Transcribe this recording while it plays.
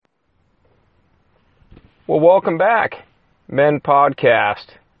Well, welcome back, Men Podcast,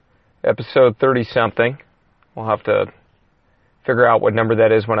 episode 30-something. We'll have to figure out what number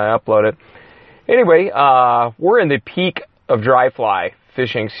that is when I upload it. Anyway, we're in the peak of dry fly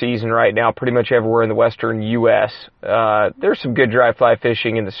fishing season right now, pretty much everywhere in the western U.S. There's some good dry fly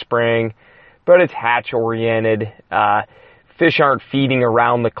fishing in the spring, but it's hatch-oriented. Fish aren't feeding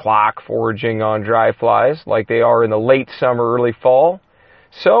around the clock foraging on dry flies like they are in the late summer, early fall.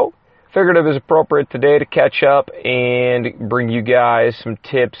 So, figured it was appropriate today to catch up and bring you guys some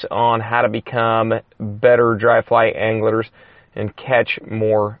tips on how to become better dry fly anglers and catch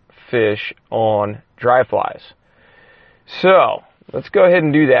more fish on dry flies. So, let's go ahead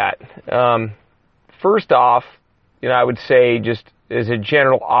and do that. First off, I would say just as a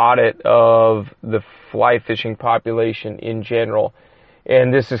general audit of the fly fishing population in general,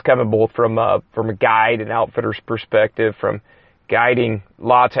 and this is coming both from a guide and outfitter's perspective, from guiding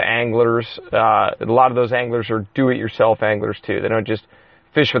lots of anglers. A lot of those anglers are do-it-yourself anglers too. They don't just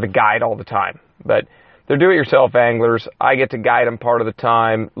fish with a guide all the time, but they're do-it-yourself anglers. I get to guide them part of the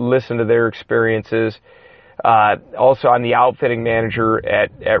time, listen to their experiences. Also, I'm the outfitting manager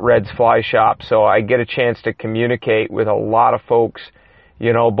at Red's Fly Shop, so I get a chance to communicate with a lot of folks,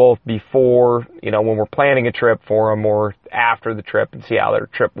 both before, when we're planning a trip for them, or after the trip, and see how their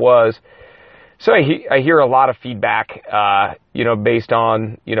trip was. So I hear a lot of feedback, based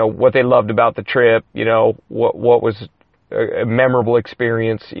on, what they loved about the trip, what was a memorable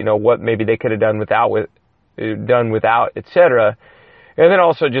experience, what maybe they could have done without, etc. And then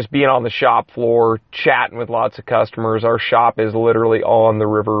also just being on the shop floor, chatting with lots of customers. Our shop is literally on the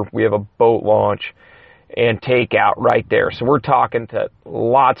river. We have a boat launch and takeout right there. So we're talking to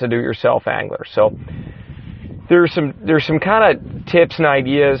lots of do-it-yourself anglers. So there's some kind of tips and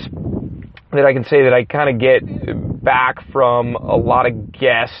ideas that I can say that I kind of get back from a lot of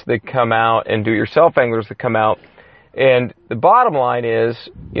guests that come out and do-it-yourself anglers that come out. And the bottom line is,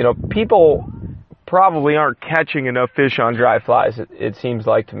 people probably aren't catching enough fish on dry flies, it seems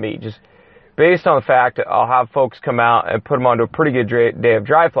like to me. Just based on the fact that I'll have folks come out and put them onto a pretty good day of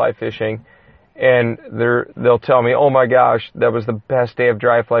dry fly fishing, and they'll tell me, oh my gosh, that was the best day of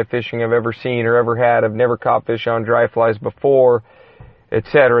dry fly fishing I've ever seen or ever had. I've never caught fish on dry flies before,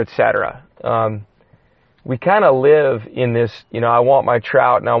 etc., etc. We kind of live in this, I want my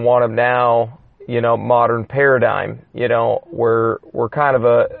trout and I want them now, modern paradigm, where we're kind of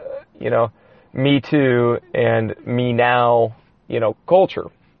a, me too and me now, culture.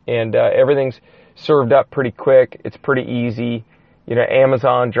 And everything's served up pretty quick. It's pretty easy.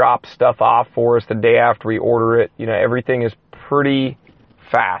 Amazon drops stuff off for us the day after we order it. Everything is pretty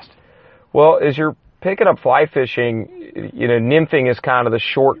fast. Well, as you're picking up fly fishing, nymphing is kind of the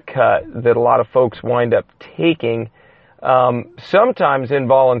shortcut that a lot of folks wind up taking, sometimes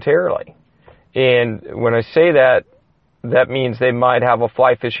involuntarily. And when I say that, that means they might have a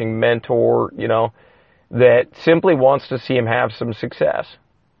fly fishing mentor, that simply wants to see him have some success.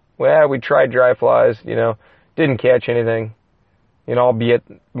 Well, we tried dry flies, didn't catch anything. Albeit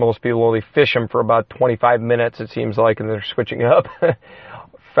most people only fish them for about 25 minutes, it seems like, and they're switching up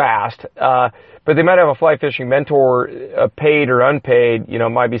fast. But they might have a fly fishing mentor, paid or unpaid. It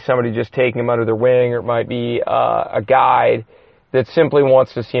might be somebody just taking them under their wing, or it might be a guide that simply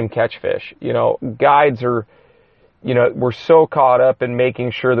wants to see him catch fish. Guides are, we're so caught up in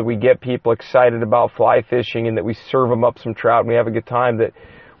making sure that we get people excited about fly fishing and that we serve them up some trout and we have a good time, that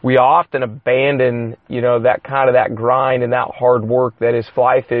we often abandon, that grind and that hard work that is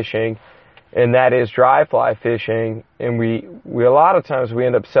fly fishing, and that is dry fly fishing. And we a lot of times we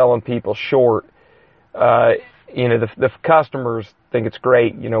end up selling people short. The customers think it's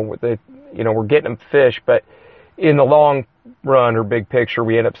great, we're getting them fish, but in the long run or big picture,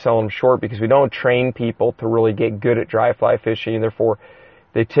 we end up selling them short because we don't train people to really get good at dry fly fishing, and therefore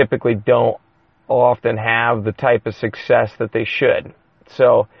they typically don't often have the type of success that they should.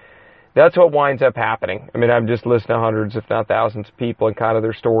 So that's what winds up happening. I mean, I'm just listening to hundreds, if not thousands of people and kind of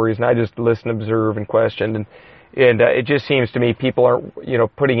their stories, and I just listen, observe, and question, and it just seems to me people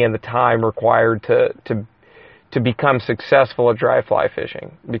aren't, putting in the time required to become successful at dry fly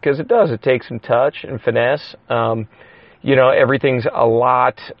fishing, because it takes some touch and finesse. Everything's a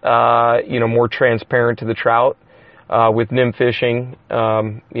lot, more transparent to the trout. With nymph fishing,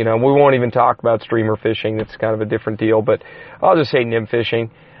 we won't even talk about streamer fishing. That's kind of a different deal, but I'll just say nymph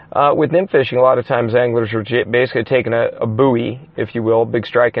fishing. With nymph fishing, a lot of times anglers are basically taking a buoy, if you will, big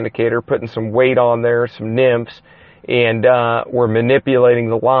strike indicator, putting some weight on there, some nymphs, and we're manipulating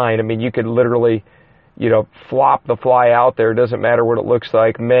the line. I mean, you could literally, flop the fly out there. It doesn't matter what it looks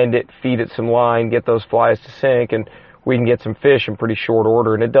like. Mend it, feed it some line, get those flies to sink, and we can get some fish in pretty short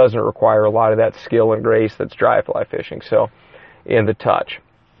order, and it doesn't require a lot of that skill and grace that's dry fly fishing. So, and the touch.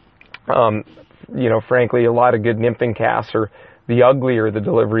 Frankly, a lot of good nymphing casts are the uglier the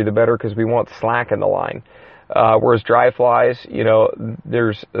delivery, the better, because we want slack in the line. Whereas dry flies,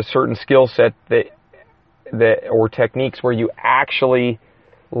 there's a certain skill set that or techniques where you actually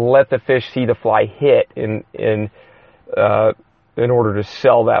let the fish see the fly hit in order to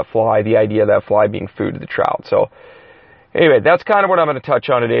sell that fly, the idea of that fly being food to the trout. So anyway, that's kind of what I'm going to touch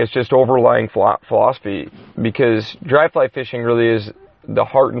on today, is just overlying philosophy, because dry fly fishing really is the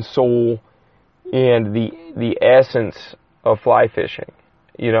heart and soul and the essence of fly fishing.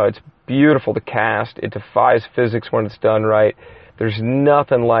 It's beautiful to cast. It defies physics when it's done right. There's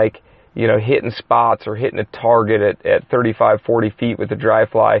nothing like, hitting spots or hitting a target at 35, 40 feet with a dry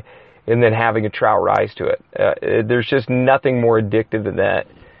fly and then having a trout rise to it. There's just nothing more addictive than that.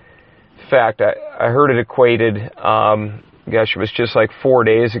 In fact, I heard it equated, it was just like 4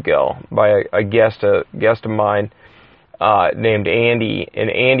 days ago by a guest of mine named Andy, and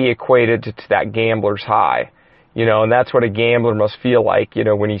Andy equated it to that gambler's high. And that's what a gambler must feel like,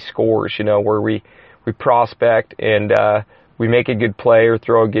 when he scores, where we prospect and we make a good play or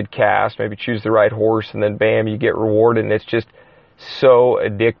throw a good cast, maybe choose the right horse, and then bam, you get rewarded, and it's just so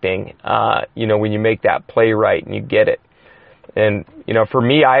addicting, when you make that play right and you get it. And, for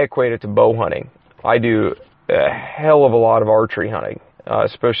me, I equate it to bow hunting. I do a hell of a lot of archery hunting,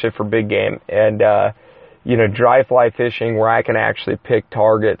 especially for big game, and, dry fly fishing where I can actually pick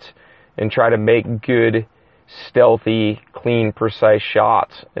targets and try to make good, stealthy, clean, precise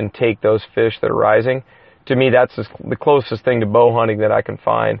shots and take those fish that are rising. To me, that's the closest thing to bow hunting that I can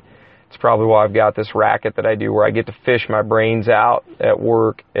find. It's probably why I've got this racket that I do where I get to fish my brains out at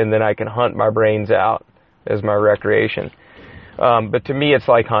work, and then I can hunt my brains out as my recreation. But to me, it's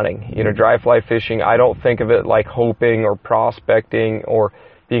like hunting. Dry fly fishing, I don't think of it like hoping or prospecting or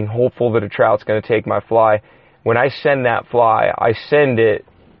being hopeful that a trout's going to take my fly. When I send that fly, I send it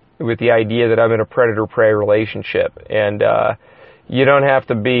with the idea that I'm in a predator-prey relationship. And you don't have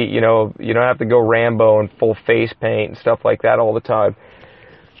to be, you don't have to go Rambo and full face paint and stuff like that all the time.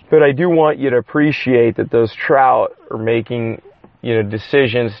 But I do want you to appreciate that those trout are making,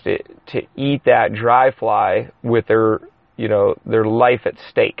 decisions to eat that dry fly with their life at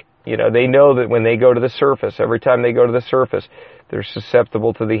stake. They know that when they go to the surface, every time they go to the surface, they're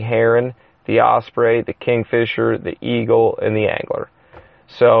susceptible to the heron, the osprey, the kingfisher, the eagle, and the angler.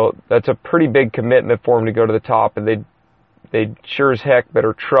 So that's a pretty big commitment for them to go to the top, and they sure as heck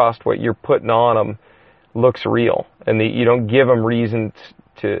better trust what you're putting on them looks real, and you don't give them reason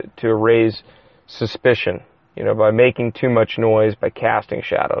to raise suspicion, by making too much noise, by casting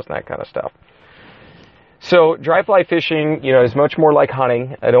shadows and that kind of stuff. So dry fly fishing, is much more like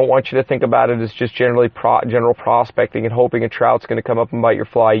hunting. I don't want you to think about it as just general prospecting and hoping a trout's going to come up and bite your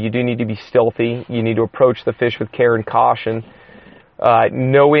fly. You do need to be stealthy. You need to approach the fish with care and caution,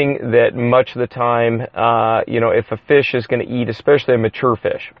 knowing that much of the time, if a fish is going to eat, especially a mature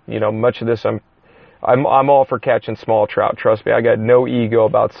fish, much of this I'm all for catching small trout. Trust me, I got no ego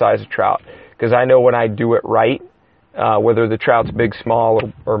about size of trout, because I know when I do it right, whether the trout's big, small,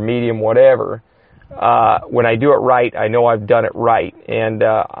 or medium, whatever, when I do it right, I know I've done it right. And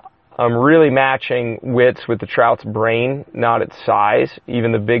I'm really matching wits with the trout's brain, not its size.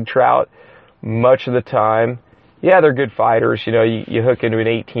 Even the big trout, much of the time, yeah, they're good fighters. You hook into an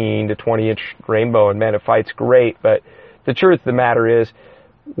 18 to 20 inch rainbow, and man, it fights great. But the truth of the matter is,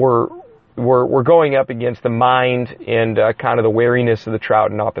 we're going up against the mind and kind of the wariness of the trout,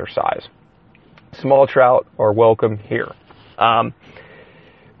 and not their size. Small trout are welcome here.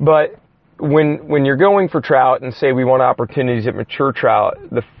 But when you're going for trout and say we want opportunities at mature trout,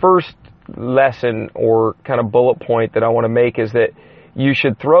 the first lesson or kind of bullet point that I want to make is that you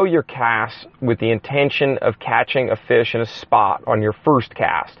should throw your cast with the intention of catching a fish in a spot on your first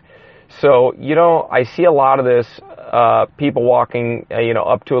cast. So, I see a lot of this, people walking,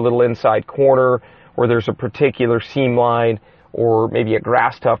 up to a little inside corner where there's a particular seam line or maybe a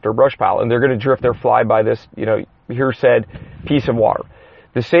grass tuft or brush pile, and they're going to drift their fly by this, here said, piece of water.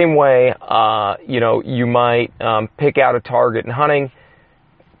 The same way, you might pick out a target in hunting.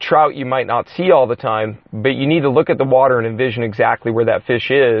 Trout you might not see all the time, but you need to look at the water and envision exactly where that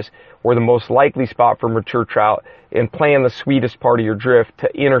fish is, or the most likely spot for mature trout, and plan the sweetest part of your drift to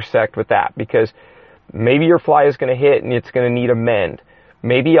intersect with that, because maybe your fly is going to hit and it's going to need a mend.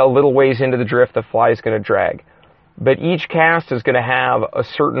 Maybe a little ways into the drift the fly is going to drag. But each cast is going to have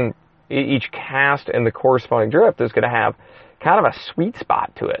each cast and the corresponding drift is going to have kind of a sweet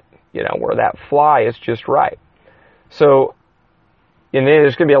spot to it, where that fly is just right. So and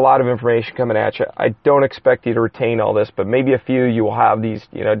there's going to be a lot of information coming at you. I don't expect you to retain all this, but maybe a few you will have these,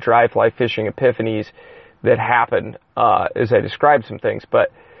 dry fly fishing epiphanies that happen as I describe some things.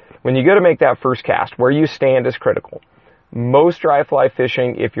 But when you go to make that first cast, where you stand is critical. Most dry fly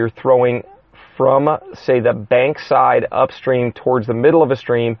fishing, if you're throwing from, say, the bank side upstream towards the middle of a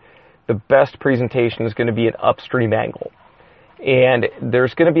stream, the best presentation is going to be an upstream angle. And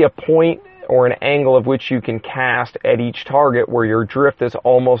there's going to be a point or an angle of which you can cast at each target where your drift is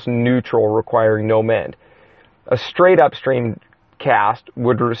almost neutral, requiring no mend. A straight upstream cast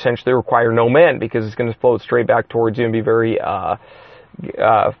would essentially require no mend because it's going to float straight back towards you and be very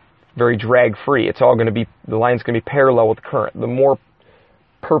drag free. It's all going to be, the line's going to be parallel with the current. The more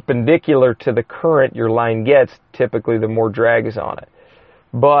perpendicular to the current your line gets, typically the more drag is on it.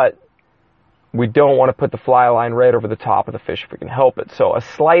 But we don't want to put the fly line right over the top of the fish if we can help it. So a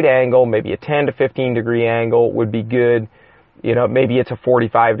slight angle, maybe a 10 to 15 degree angle would be good. Maybe it's a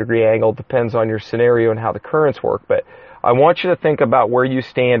 45 degree angle, depends on your scenario and how the currents work. But I want you to think about where you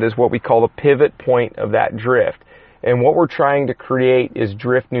stand as what we call the pivot point of that drift. And what we're trying to create is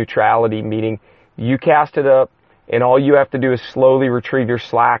drift neutrality, meaning you cast it up and all you have to do is slowly retrieve your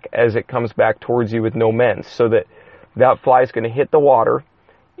slack as it comes back towards you with no mends, so that that fly is going to hit the water.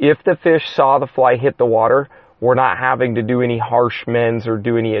 If the fish saw the fly hit the water, we're not having to do any harsh mends or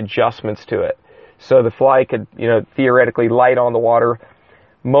do any adjustments to it. So the fly could, theoretically light on the water.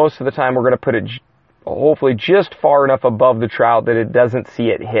 Most of the time we're going to put it hopefully just far enough above the trout that it doesn't see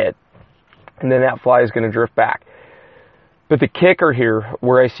it hit. And then that fly is going to drift back. But the kicker here,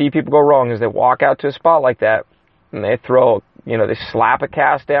 where I see people go wrong, is they walk out to a spot like that and they throw, they slap a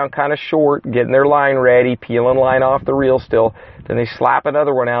cast down kind of short, getting their line ready, peeling line off the reel still. Then they slap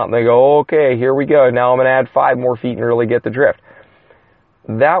another one out and they go, okay, here we go. Now I'm going to add 5 more feet and really get the drift.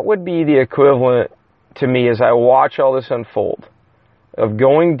 That would be the equivalent to me as I watch all this unfold of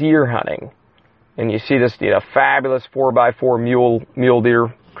going deer hunting. And you see this, fabulous 4x4 mule deer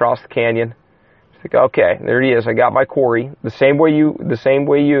across the canyon. It's like, okay, there he is. I got my quarry. The same way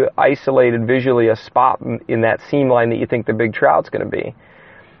you isolated visually a spot in that seam line that you think the big trout's going to be.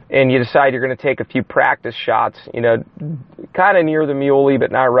 And you decide you're going to take a few practice shots, kind of near the muley,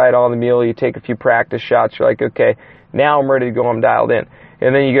 but not right on the muley. You take a few practice shots. You're like, okay, now I'm ready to go. I'm dialed in.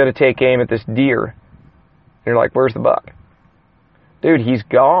 And then you go to take aim at this deer. And you're like, where's the buck? Dude, he's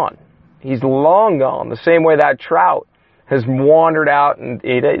gone. He's long gone. The same way that trout has wandered out, and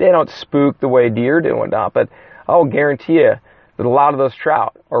they don't spook the way deer do and whatnot, but I'll guarantee you that a lot of those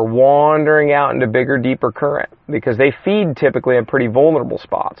trout are wandering out into bigger, deeper current because they feed typically in pretty vulnerable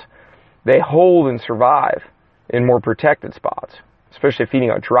spots. They hold and survive in more protected spots, especially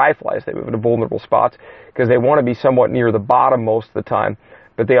feeding on dry flies. They move into vulnerable spots because they want to be somewhat near the bottom most of the time,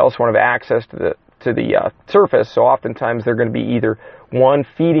 but they also want to have access to the surface. So oftentimes they're going to be either 1,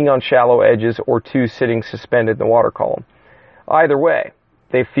 feeding on shallow edges, or 2, sitting suspended in the water column. Either way,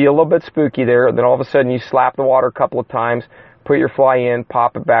 they feel a little bit spooky there. Then all of a sudden you slap the water a couple of times, put your fly in,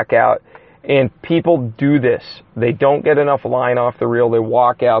 pop it back out. And people do this. They don't get enough line off the reel. They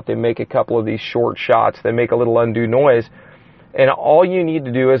walk out. They make a couple of these short shots. They make a little undue noise. And all you need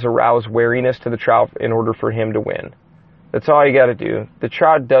to do is arouse wariness to the trout in order for him to win. That's all you got to do. The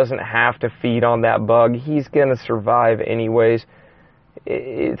trout doesn't have to feed on that bug. He's going to survive anyways.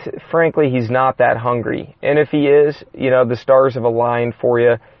 Frankly, he's not that hungry. And if he is, the stars have aligned for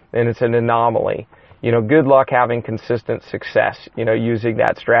you, and it's an anomaly. Good luck having consistent success, using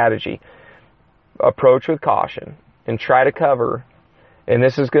that strategy. Approach with caution and try to cover. And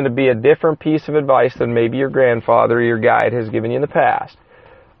this is going to be a different piece of advice than maybe your grandfather or your guide has given you in the past.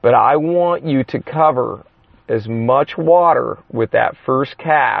 But I want you to cover as much water with that first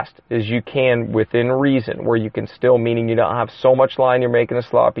cast as you can within reason, where you can still, meaning you don't have so much line you're making a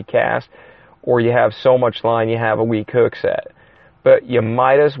sloppy cast, or you have so much line you have a weak hook set. But you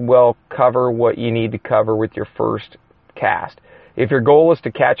might as well cover what you need to cover with your first cast. If your goal is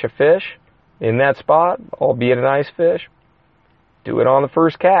to catch a fish in that spot, albeit a nice fish, do it on the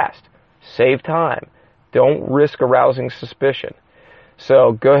first cast. Save time. Don't risk arousing suspicion.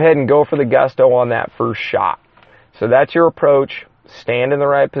 So go ahead and go for the gusto on that first shot. So that's your approach. Stand in the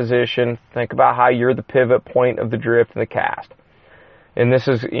right position. Think about how you're the pivot point of the drift and the cast. And this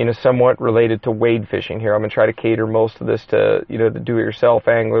is, somewhat related to wade fishing here. I'm going to try to cater most of this to, the do-it-yourself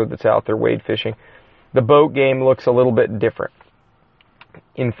angler that's out there wade fishing. The boat game looks a little bit different.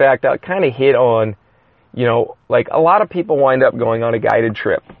 In fact, I kind of hit on, like a lot of people wind up going on a guided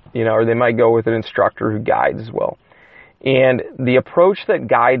trip, or they might go with an instructor who guides as well. And the approach that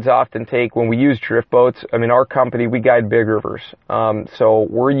guides often take when we use drift boats, our company, we guide big rivers. So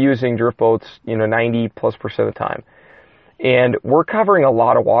we're using drift boats, 90+% of the time. And we're covering a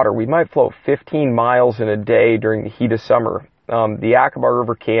lot of water. We might float 15 miles in a day during the heat of summer. The Acaba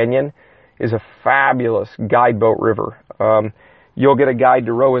River Canyon is a fabulous guide boat river. You'll get a guide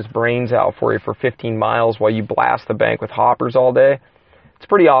to row his brains out for you for 15 miles while you blast the bank with hoppers all day. It's a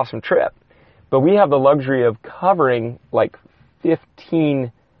pretty awesome trip. But we have the luxury of covering like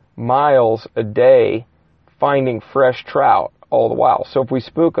 15 miles a day finding fresh trout all the while. So if we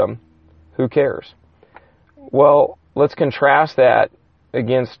spook them, who cares? Well, let's contrast that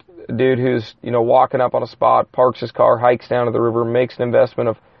against a dude who's, walking up on a spot, parks his car, hikes down to the river, makes an investment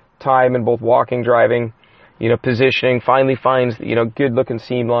of time in both walking, driving, positioning, finally finds, good looking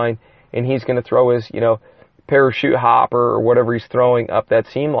seam line, and he's going to throw his, parachute hopper or whatever he's throwing up that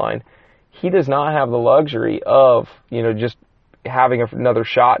seam line. He does not have the luxury of, just having another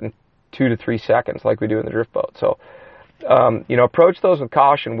shot in 2 to 3 seconds like we do in the drift boat. So, approach those with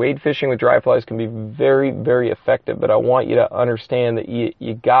caution. Wade fishing with dry flies can be very, very effective, but I want you to understand that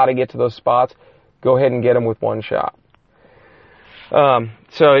you got to get to those spots. Go ahead and get them with one shot.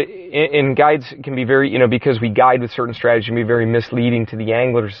 And guides can be very, because we guide with certain strategies, can be very misleading to the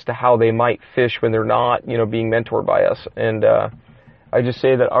anglers as to how they might fish when they're not, being mentored by us. And I just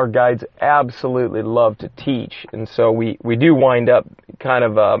say that our guides absolutely love to teach, and so we do wind up kind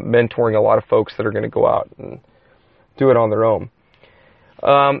of mentoring a lot of folks that are going to go out and do it on their own.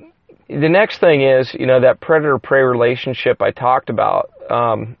 The next thing is, that predator-prey relationship I talked about.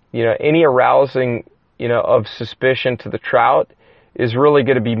 Any arousing, of suspicion to the trout is really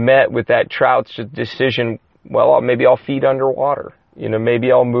going to be met with that trout's decision, well, maybe I'll feed underwater.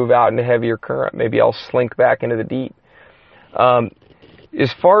 Maybe I'll move out into heavier current. Maybe I'll slink back into the deep.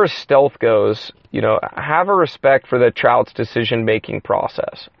 As far as stealth goes, have a respect for the trout's decision-making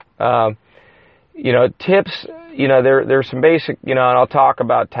process. Tips, there's some basic, and I'll talk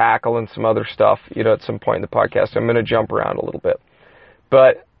about tackle and some other stuff, at some point in the podcast. I'm going to jump around a little bit.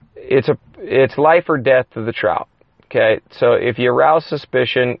 But it's life or death to the trout. Okay, so if you arouse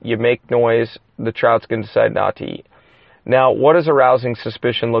suspicion, you make noise, the trout's going to decide not to eat. Now, what does arousing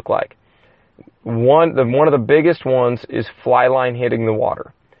suspicion look like? One of the biggest ones is fly line hitting the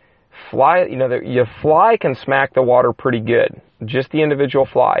water. Your fly can smack the water pretty good, just the individual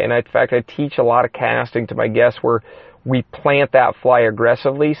fly. And in fact, I teach a lot of casting to my guests where we plant that fly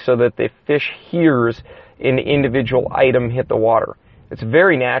aggressively so that the fish hears an individual item hit the water. It's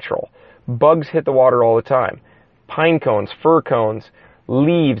very natural. Bugs hit the water all the time. Pine cones, fir cones,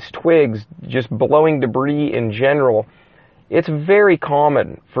 leaves, twigs, just blowing debris in general. It's very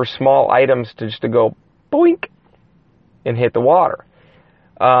common for small items to go boink and hit the water.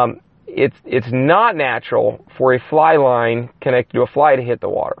 It's not natural for a fly line connected to a fly to hit the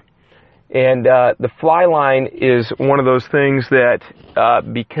water. And the fly line is one of those things that,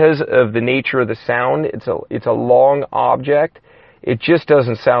 because of the nature of the sound, it's a long object. It just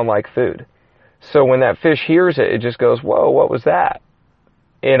doesn't sound like food. So when that fish hears it, it just goes, whoa, what was that?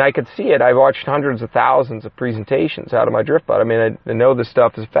 And I could see it. I've watched hundreds of thousands of presentations out of my drift boat. I mean, I know this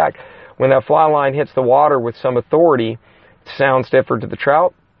stuff is a fact. When that fly line hits the water with some authority, it sounds different to the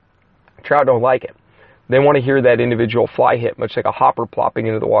trout. Trout don't like it. They want to hear that individual fly hit, much like a hopper plopping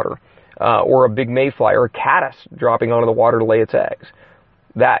into the water, or a big mayfly, or a caddis dropping onto the water to lay its eggs.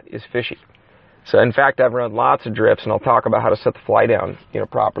 That is fishy. So, in fact, I've run lots of drifts, and I'll talk about how to set the fly down,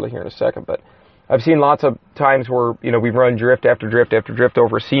 properly here in a second. But I've seen lots of times where, we've run drift after drift after drift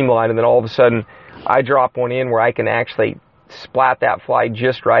over a seam line, and then all of a sudden I drop one in where I can actually splat that fly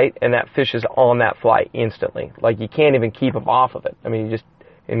just right, and that fish is on that fly instantly. Like, you can't even keep him off of it. I mean, he just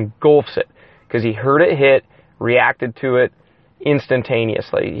engulfs it because he heard it hit, reacted to it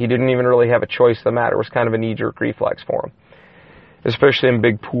instantaneously. He didn't even really have a choice of the matter. It was kind of a knee-jerk reflex for him, especially in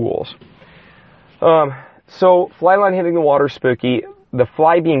big pools. So fly line hitting the water, spooky. The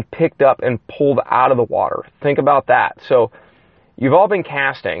fly being picked up and pulled out of the water. Think about that. So you've all been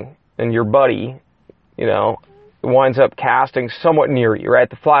casting, and your buddy, winds up casting somewhat near you, right?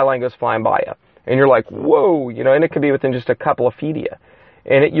 The fly line goes flying by you, and you're like, whoa, and it could be within just a couple of feet of you.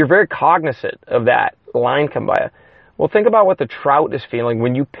 And you're very cognizant of that line come by you. Well, think about what the trout is feeling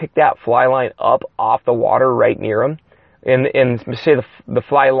when you pick that fly line up off the water right near him, and say the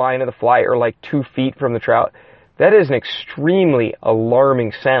fly line of the fly are like 2 feet from the trout. That is an extremely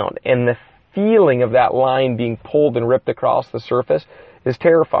alarming sound, and the feeling of that line being pulled and ripped across the surface is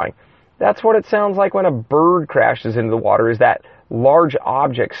terrifying. That's what it sounds like when a bird crashes into the water, is that large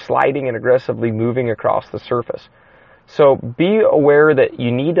object sliding and aggressively moving across the surface. So be aware that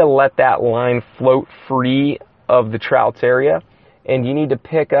you need to let that line float free of the trout's area, and you need to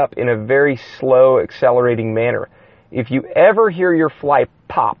pick up in a very slow, accelerating manner. If you ever hear your fly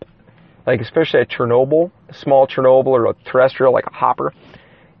pop, like especially a Chernobyl, a small Chernobyl or a terrestrial like a hopper,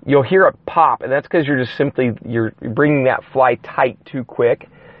 you'll hear it pop, and that's because you're bringing that fly tight too quick.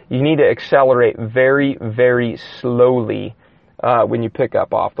 You need to accelerate very, very slowly when you pick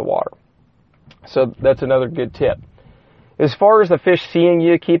up off the water. So that's another good tip. As far as the fish seeing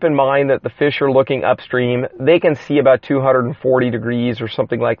you, keep in mind that the fish are looking upstream. They can see about 240 degrees or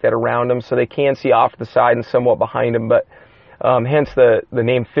something like that around them, so they can see off to the side and somewhat behind them, but hence the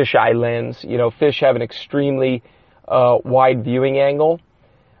name fisheye lens. You know, fish have an extremely wide viewing angle,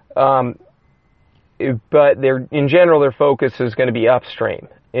 but in general, their focus is going to be upstream,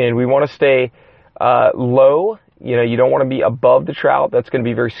 and we want to stay low. You know, you don't want to be above the trout. That's going to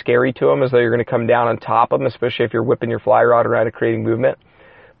be very scary to them, as though you're going to come down on top of them, especially if you're whipping your fly rod around and creating movement.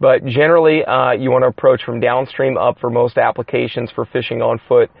 But generally, you want to approach from downstream up for most applications for fishing on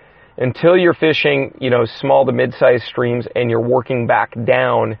foot until you're fishing, you know, small to mid-sized streams and you're working back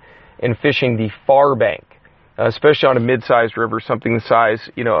down and fishing the far bank, especially on a mid-sized river, something the size,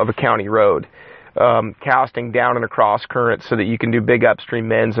 you know, of a county road. Casting down and across current so that you can do big upstream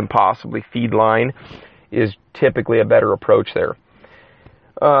mends and possibly feed line is typically a better approach there.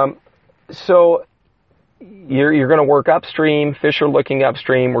 So you're going to work upstream. Fish are looking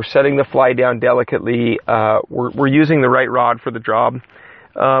upstream. We're setting the fly down delicately. We're using the right rod for the job.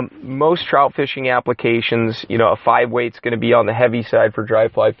 Most trout fishing applications, you know, a 5-weight's going to be on the heavy side for dry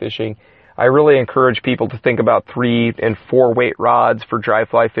fly fishing. I really encourage people to think about 3 and 4 weight rods for dry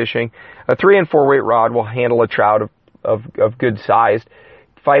fly fishing. A 3 and 4 weight rod will handle a trout of good size.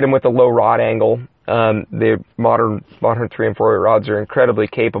 Fight them with a low rod angle. The modern 3 and 4 weight rods are incredibly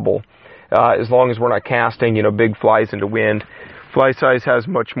capable, as long as we're not casting, you know, big flies into wind. Fly size has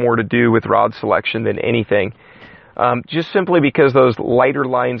much more to do with rod selection than anything. Just simply because those lighter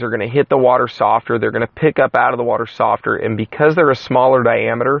lines are going to hit the water softer, they're going to pick up out of the water softer, and because they're a smaller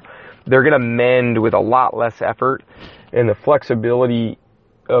diameter, they're going to mend with a lot less effort, and the flexibility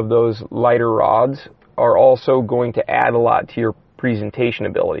of those lighter rods are also going to add a lot to your presentation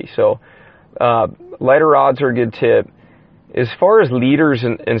ability. So lighter rods are a good tip. As far as leaders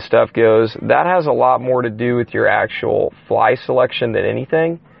and stuff goes, that has a lot more to do with your actual fly selection than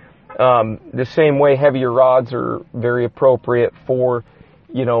anything. The same way heavier rods are very appropriate for,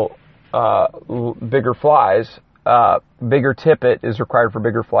 you know, bigger flies. Bigger tippet is required for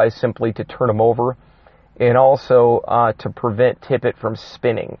bigger flies simply to turn them over, and also to prevent tippet from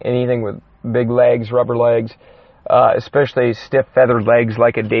spinning. Anything with big legs, rubber legs, especially stiff feathered legs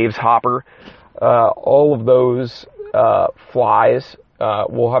like a Dave's hopper, all of those flies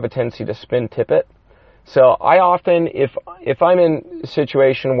will have a tendency to spin tippet. So I often, if I'm in a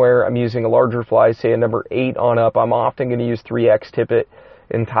situation where I'm using a larger fly, say a number 8 on up, I'm often going to use 3X tippet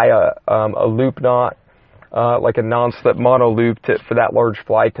and tie a loop knot, like a non-slip mono loop for that large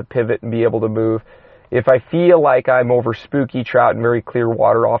fly to pivot and be able to move. If I feel like I'm over spooky trout in very clear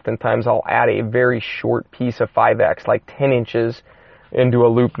water, oftentimes I'll add a very short piece of 5X, like 10 inches, into a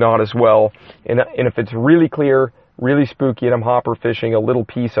loop knot as well. And if it's really clear, really spooky, and I'm hopper fishing, a little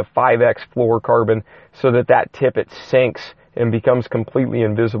piece of 5X fluorocarbon so that tippet sinks and becomes completely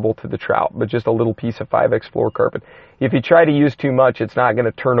invisible to the trout, but just a little piece of 5X fluorocarbon. If you try to use too much, it's not going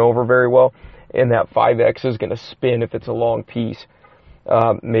to turn over very well, and that 5X is going to spin if it's a long piece,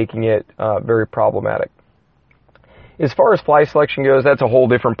 making it very problematic. As far as fly selection goes, that's a whole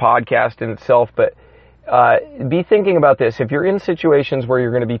different podcast in itself, but be thinking about this. If you're in situations where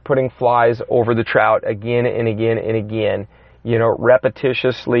you're going to be putting flies over the trout again and again and again, you know,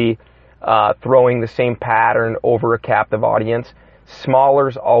 repetitiously throwing the same pattern over a captive audience,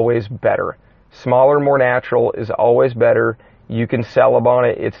 smaller's always better. Smaller, more natural is always better. You can sell them on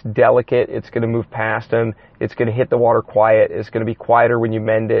it. It's delicate. It's going to move past them. It's going to hit the water quiet. It's going to be quieter when you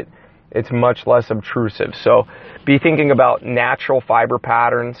mend it. It's much less obtrusive. So be thinking about natural fiber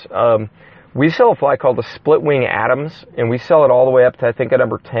patterns. We sell a fly called the Split Wing Adams, and we sell it all the way up to, I think, a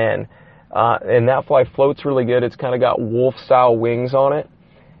number 10. And that fly floats really good. It's kind of got wolf-style wings on it.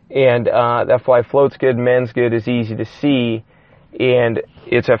 And that fly floats good, mends good, is easy to see. And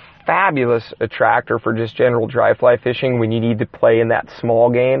it's a fabulous attractor for just general dry fly fishing when you need to play in that small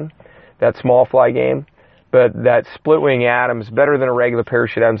game, that small fly game. But that Split Wing Adams, better than a regular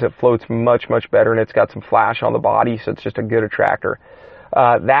parachute Adams. It floats much, much better, and it's got some flash on the body, so it's just a good attractor.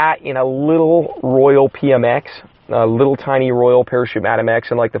 That in a little Royal PMX, a little tiny Royal Parachute Madam X,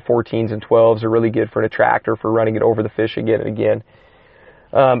 and like the 14s and 12s are really good for an attractor for running it over the fish again and again.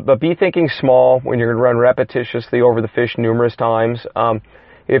 But be thinking small when you're going to run repetitiously over the fish numerous times.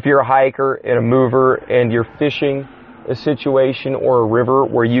 If you're a hiker and a mover and you're fishing a situation or a river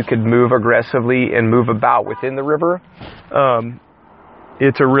where you could move aggressively and move about within the river,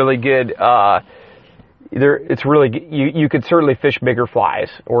 it's a really good, it's really good. You could certainly fish bigger flies,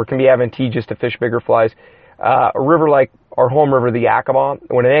 or it can be advantageous to fish bigger flies. A river like our home river, the Yakima,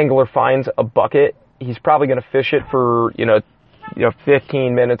 when an angler finds a bucket, he's probably going to fish it for,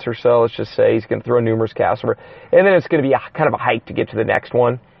 15 minutes or so. Let's just say he's going to throw numerous casts over, and then it's going to be kind of a hike to get to the next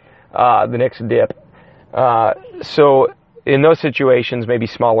one, the next dip. So in those situations, maybe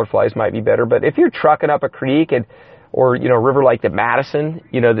smaller flies might be better. But if you're trucking up a creek or a river like the Madison,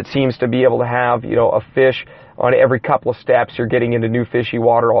 that seems to be able to have, a fish on every couple of steps, you're getting into new fishy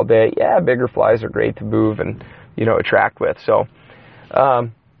water all day. Yeah, bigger flies are great to move and, attract with. So,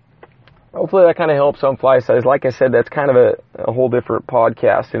 hopefully that kind of helps on fly size. Like I said, that's kind of a whole different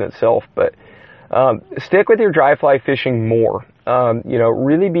podcast in itself, but, stick with your dry fly fishing more.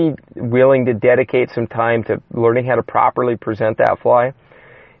 Really be willing to dedicate some time to learning how to properly present that fly.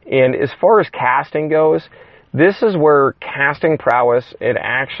 And as far as casting goes, this is where casting prowess and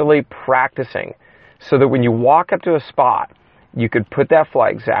actually practicing so that when you walk up to a spot, you could put that fly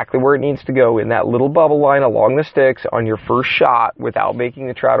exactly where it needs to go in that little bubble line along the sticks on your first shot without making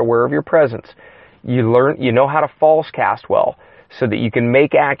the trout aware of your presence. You know how to false cast well so that you can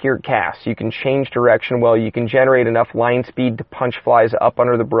make accurate casts. You can change direction well. You can generate enough line speed to punch flies up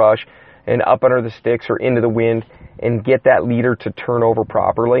under the brush and up under the sticks or into the wind and get that leader to turn over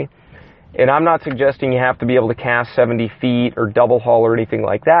properly. And I'm not suggesting you have to be able to cast 70 feet or double haul or anything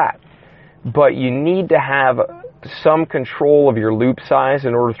like that. But you need to have some control of your loop size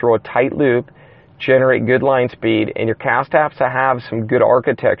in order to throw a tight loop, generate good line speed, and your cast has to have some good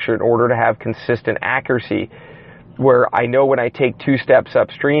architecture in order to have consistent accuracy. Where I know when I take 2 steps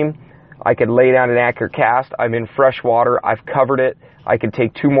upstream, I can lay down an accurate cast. I'm in fresh water. I've covered it. I can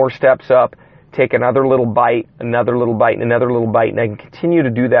take 2 more steps up, take another little bite, another little bite, and another little bite, and I can continue to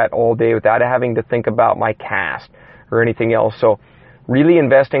do that all day without having to think about my cast or anything else. So really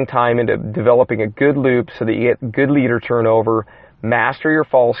investing time into developing a good loop so that you get good leader turnover, master your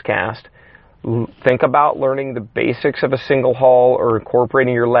false cast, think about learning the basics of a single haul or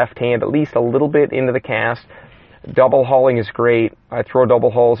incorporating your left hand at least a little bit into the cast. Double hauling is great. I throw double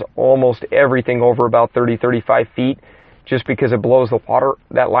hauls almost everything over about 30-35 feet just because it blows the water.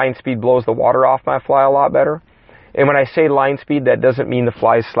 That line speed blows the water off my fly a lot better. And when I say line speed, that doesn't mean the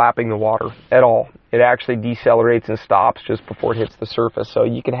fly is slapping the water at all. It actually decelerates and stops just before it hits the surface. So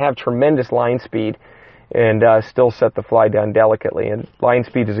you can have tremendous line speed and still set the fly down delicately. And line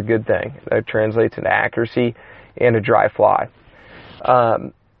speed is a good thing. That translates into accuracy and a dry fly.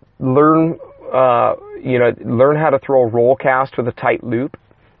 Learn how to throw a roll cast with a tight loop.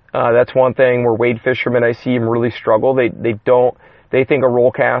 That's one thing where wade fishermen, I see them really struggle. They think a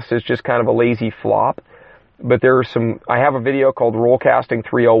roll cast is just kind of a lazy flop. But I have a video called Roll Casting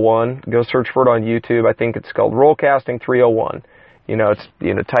 301. Go search for it on YouTube. I think it's called Roll Casting 301.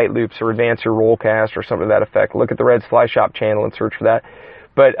 It's tight loops or advance your roll cast or something to that effect. Look at the Red's Fly Shop channel and search for that.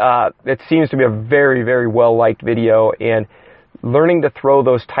 But it seems to be a very, very well-liked video, and learning to throw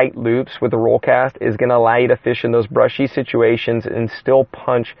those tight loops with a roll cast is going to allow you to fish in those brushy situations and still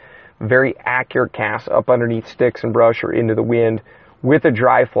punch very accurate casts up underneath sticks and brush or into the wind with a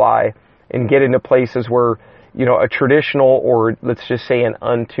dry fly and get into places where, a traditional or let's just say an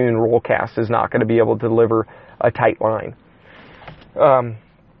untuned roll cast is not going to be able to deliver a tight line.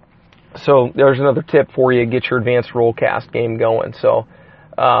 So there's another tip for you. Get your advanced roll cast game going. So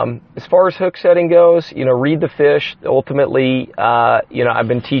as far as hook setting goes, read the fish. Ultimately, I've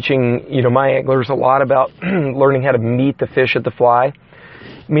been teaching, my anglers a lot about learning how to meet the fish at the fly.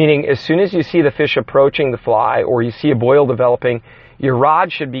 Meaning, as soon as you see the fish approaching the fly or you see a boil developing, your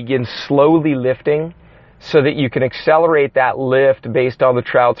rod should begin slowly lifting so that you can accelerate that lift based on the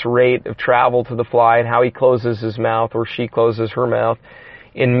trout's rate of travel to the fly and how he closes his mouth or she closes her mouth,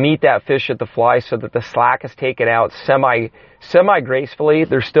 and meet that fish at the fly so that the slack is taken out semi-gracefully.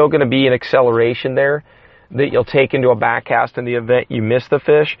 There's still going to be an acceleration there that you'll take into a back cast in the event you miss the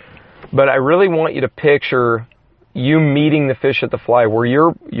fish. But I really want you to picture you meeting the fish at the fly where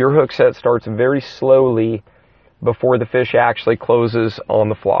your hook set starts very slowly before the fish actually closes on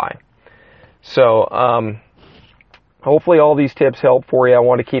the fly. So hopefully all these tips help for you. I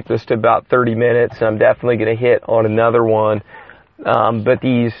want to keep this to about 30 minutes. I'm definitely going to hit on another one. But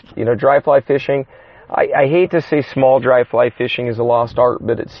these, dry fly fishing, I hate to say small dry fly fishing is a lost art,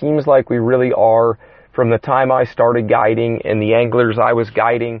 but it seems like we really are. From the time I started guiding and the anglers I was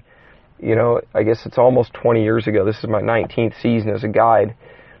guiding, I guess it's almost 20 years ago. This is my 19th season as a guide.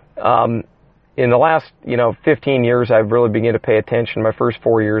 In the last, 15 years, I've really begun to pay attention. My first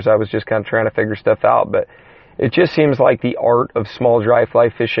 4 years, I was just kind of trying to figure stuff out. But it just seems like the art of small dry fly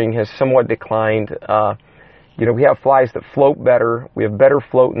fishing has somewhat declined. we have flies that float better. We have better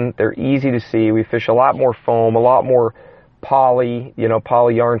floating. They're easy to see. We fish a lot more foam, a lot more poly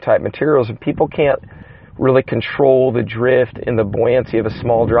yarn type materials, and people can't really control the drift and the buoyancy of a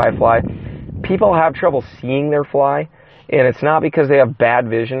small dry fly. People have trouble seeing their fly, and it's not because they have bad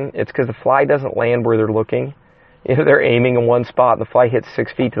vision. It's because the fly doesn't land where they're looking. If they're aiming in one spot and the fly hits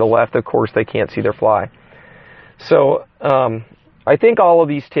 6 feet to the left, of course they can't see their fly. So I think all of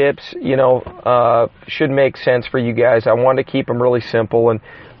these tips, should make sense for you guys. I want to keep them really simple, and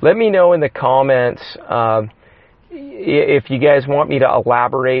let me know in the comments if you guys want me to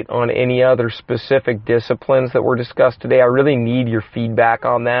elaborate on any other specific disciplines that were discussed today. I really need your feedback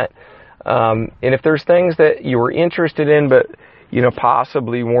on that. And if there's things that you were interested in but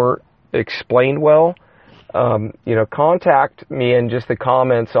possibly weren't explained well, contact me in just the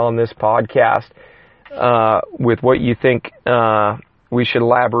comments on this podcast with what you think we should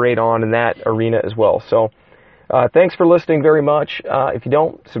elaborate on in that arena as well. So thanks for listening very much. If you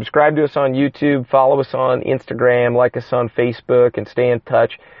don't, subscribe to us on YouTube, follow us on Instagram, like us on Facebook, and stay in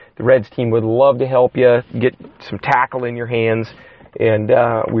touch. The Reds team would love to help you get some tackle in your hands, and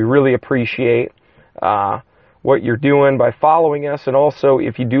we really appreciate what you're doing by following us. And also,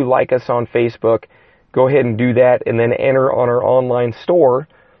 if you do like us on Facebook, go ahead and do that, and then enter on our online store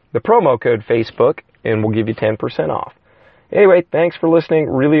the promo code Facebook, and we'll give you 10% off. Anyway, thanks for listening.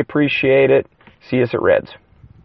 Really appreciate it. See us at Reds.